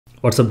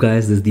What's up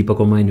guys, this is Deepak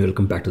and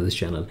welcome back to this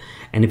channel.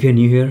 And if you're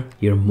new here,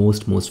 you're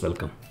most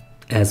welcome.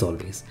 As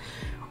always,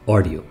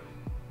 audio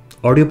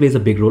plays a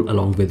big role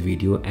along with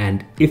video,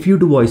 and if you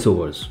do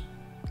voiceovers,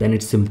 then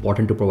it's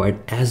important to provide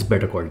as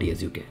better quality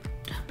as you can.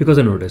 Because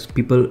I notice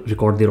people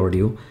record their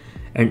audio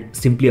and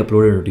simply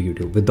upload it onto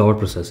YouTube without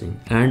processing,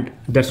 and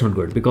that's not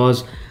good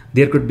because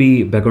there could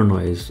be background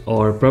noise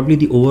or probably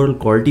the overall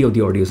quality of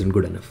the audio isn't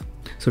good enough.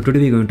 So today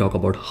we're going to talk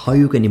about how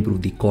you can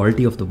improve the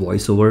quality of the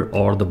voiceover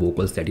or the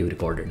vocals that you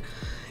recorded.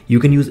 You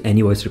can use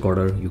any voice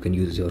recorder, you can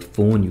use your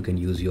phone, you can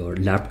use your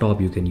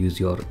laptop, you can use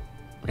your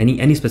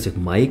any specific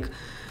mic,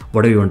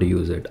 whatever you want to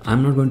use it.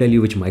 I'm not going to tell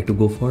you which mic to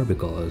go for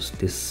because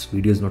this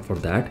video is not for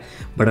that,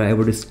 but I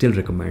would still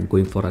recommend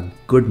going for a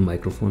good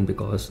microphone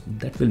because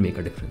that will make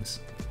a difference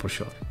for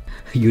sure.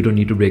 You don't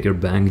need to break your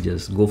bank,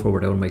 just go for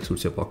whatever mic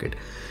suits your pocket.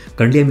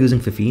 Currently I'm using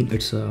 15.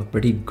 It's a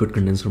pretty good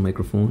condenser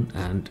microphone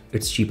and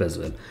it's cheap as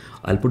well.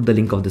 I'll put the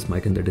link of this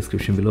mic in the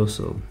description below,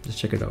 so just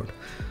check it out.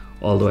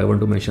 Although I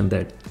want to mention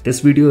that this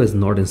video is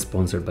not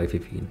sponsored by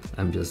 15.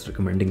 I'm just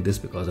recommending this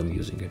because I'm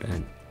using it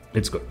and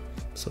it's good.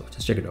 So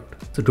just check it out.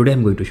 So today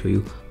I'm going to show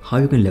you how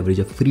you can leverage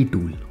a free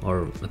tool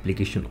or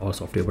application or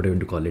software, whatever you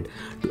want to call it,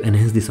 to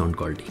enhance the sound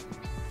quality.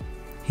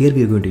 Here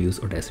we are going to use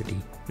Audacity.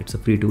 It's a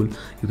free tool.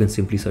 You can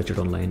simply search it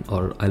online,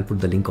 or I'll put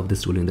the link of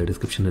this tool in the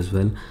description as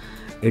well.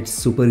 It's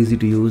super easy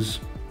to use,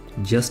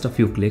 just a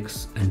few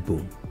clicks and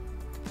boom,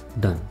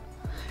 done.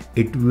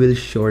 It will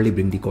surely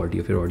bring the quality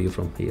of your audio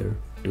from here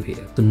to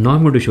here. So now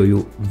I'm going to show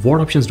you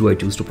what options do I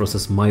choose to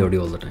process my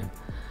audio all the time.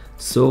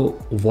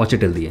 So watch it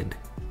till the end.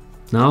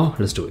 Now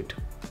let's do it.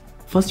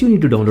 First you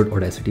need to download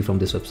Audacity from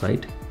this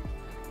website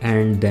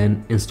and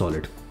then install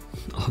it,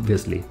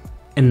 obviously.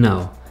 And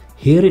now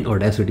here in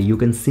Audacity, you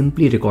can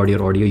simply record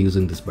your audio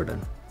using this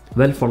button.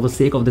 Well, for the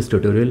sake of this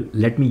tutorial,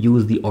 let me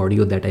use the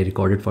audio that I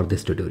recorded for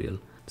this tutorial.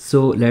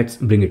 So let's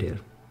bring it here.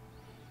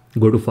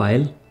 Go to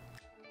File,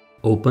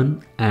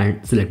 Open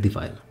and select the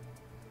file.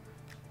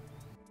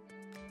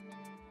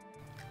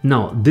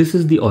 Now this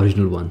is the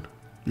original one.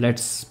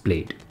 Let's play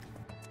it.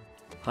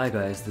 Hi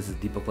guys, this is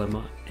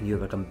Deepak and you're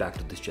welcome back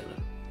to this channel.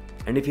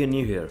 And if you're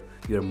new here,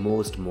 you're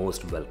most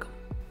welcome.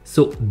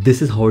 So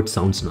this is how it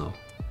sounds now.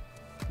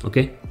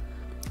 Okay?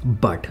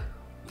 But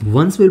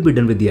once we'll be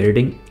done with the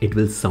editing, it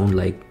will sound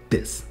like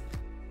this.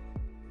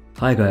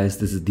 Hi guys,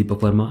 this is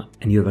Deepak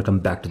and you're welcome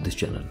back to this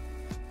channel.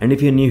 And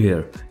if you're new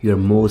here, you're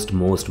most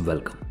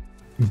welcome.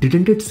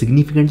 Didn't it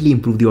significantly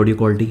improve the audio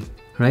quality,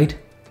 right?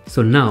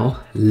 So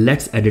now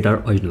let's edit our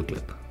original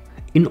clip.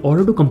 In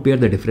order to compare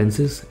the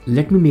differences,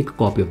 let me make a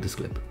copy of this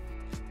clip.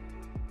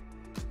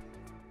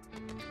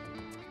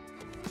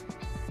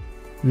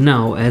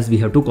 Now, as we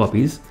have two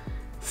copies,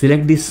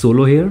 select this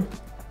solo here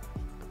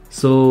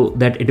so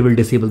that it will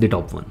disable the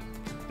top one.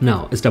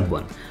 Now, step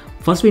 1.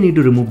 First, we need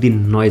to remove the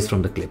noise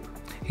from the clip.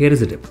 Here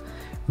is a tip.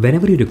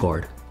 Whenever you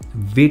record,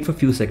 wait for a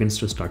few seconds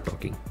to start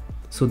talking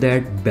so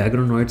that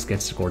background noise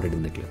gets recorded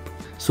in the clip.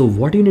 So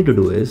what you need to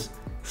do is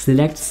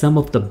select some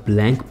of the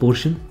blank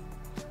portion,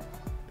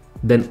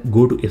 then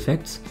go to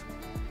Effects,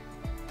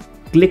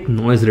 click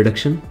Noise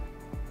Reduction,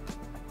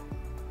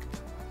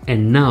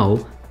 and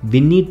now we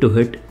need to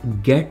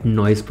hit Get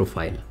Noise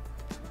Profile.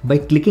 By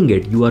clicking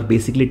it, you are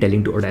basically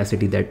telling to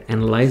Audacity that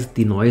analyze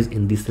the noise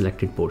in the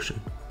selected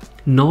portion.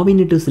 Now we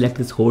need to select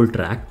this whole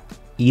track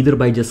either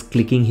by just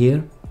clicking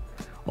here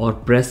or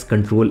press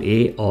Ctrl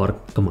A or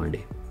Command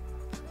A.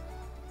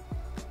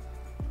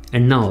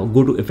 And now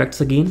go to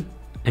Effects again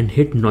and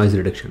hit Noise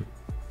Reduction.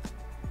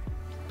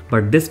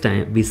 But this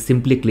time we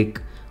simply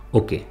click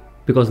OK,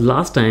 because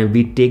last time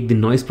we take the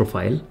noise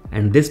profile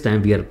and this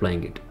time we are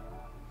applying it.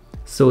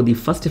 So the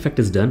first effect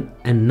is done,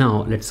 and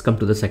now let's come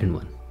to the second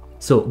one.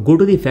 So go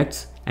to the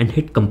effects and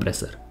hit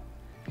compressor.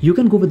 You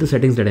can go with the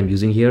settings that I'm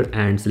using here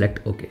and select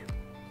OK.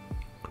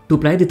 To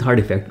apply the third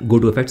effect, go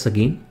to effects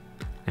again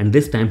and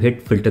this time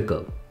hit filter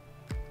curve.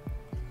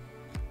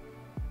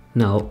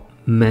 Now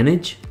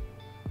manage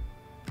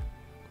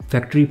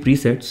factory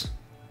presets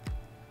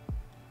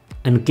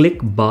and click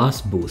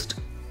bass boost.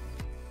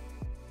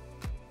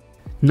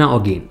 Now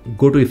again,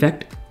 go to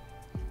effect,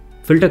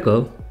 filter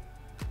curve,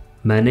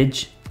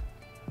 manage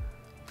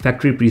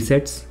factory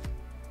presets,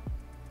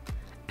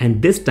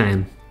 and this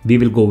time we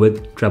will go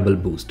with treble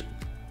boost.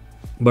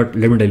 But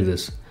let me tell you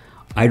this,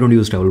 I don't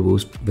use treble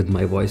boost with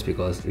my voice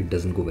because it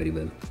doesn't go very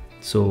well.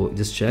 So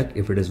just check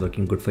if it is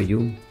working good for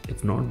you.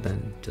 If not,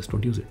 then just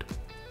don't use it.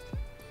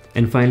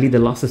 And finally, the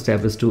last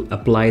step is to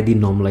apply the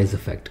normalize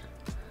effect.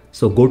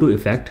 So go to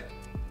effect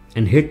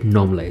and hit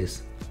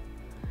normalize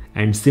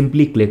and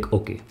simply click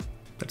OK.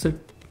 That's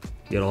it.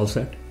 You're all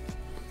set.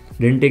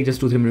 Didn't take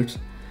just 2-3 minutes.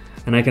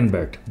 And I can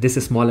bet this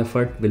small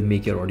effort will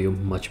make your audio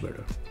much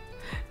better.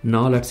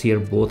 Now let's hear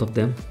both of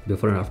them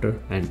before and after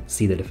and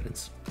see the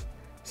difference.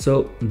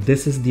 So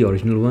this is the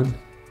original one.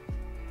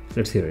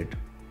 Let's hear it.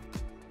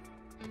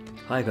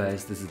 Hi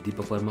guys, this is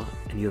Deepak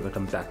and you're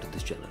welcome back to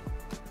this channel.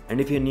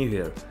 And if you're new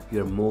here,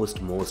 you're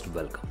most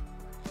welcome.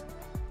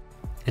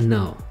 And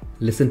now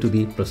listen to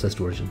the processed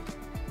version.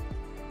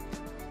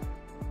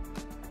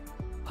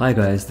 Hi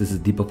guys, this is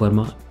Deepak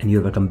Verma and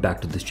you're welcome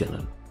back to this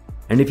channel.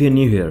 And if you're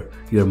new here,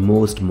 you're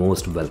most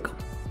welcome.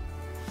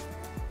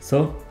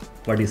 So,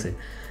 what do you say?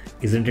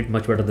 Isn't it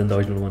much better than the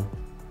original one?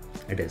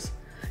 It is.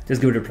 Just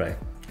give it a try.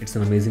 It's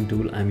an amazing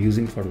tool. I'm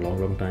using for a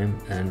long time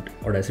and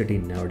Audacity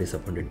never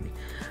disappointed me.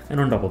 And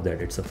on top of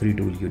that, it's a free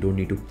tool. You don't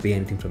need to pay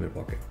anything from your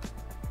pocket.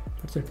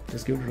 That's it.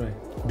 Just give it a try.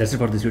 That's it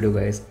for this video,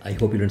 guys. I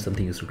hope you learned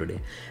something useful today.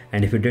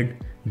 And if you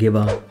did, give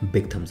a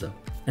big thumbs up.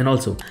 And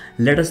also,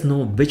 let us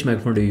know which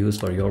microphone do you use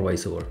for your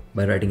voiceover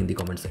by writing in the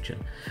comment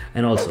section.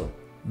 And also,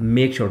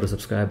 make sure to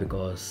subscribe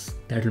because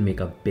that will make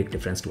a big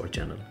difference to our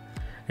channel.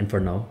 And for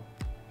now,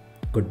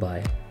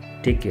 goodbye.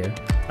 Take care.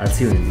 I'll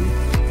see you in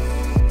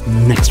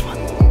the next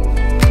one.